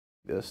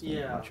this.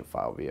 Yeah. Watch a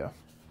file via.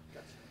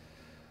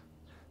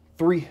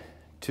 3,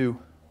 2,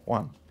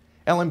 1.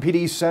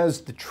 LMPD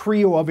says the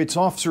trio of its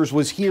officers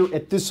was here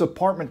at this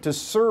apartment to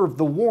serve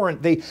the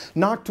warrant. They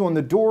knocked on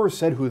the door,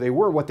 said who they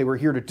were, what they were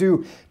here to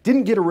do.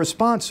 Didn't get a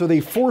response, so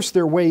they forced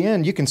their way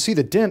in. You can see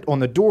the dent on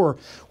the door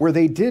where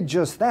they did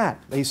just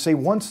that. They say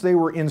once they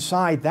were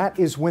inside, that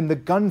is when the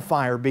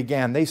gunfire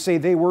began. They say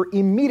they were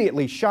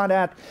immediately shot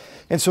at,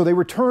 and so they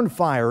returned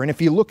fire. And if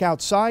you look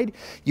outside,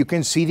 you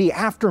can see the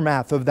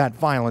aftermath of that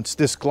violence.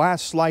 This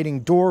glass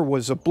sliding door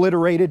was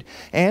obliterated.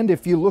 And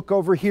if you look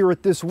over here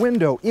at this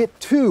window, it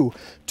too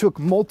took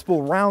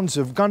multiple rounds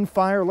of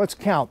gunfire. Let's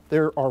count.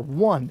 There are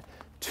 1,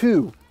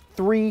 2,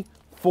 3,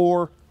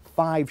 4,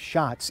 5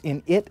 shots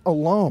in it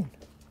alone.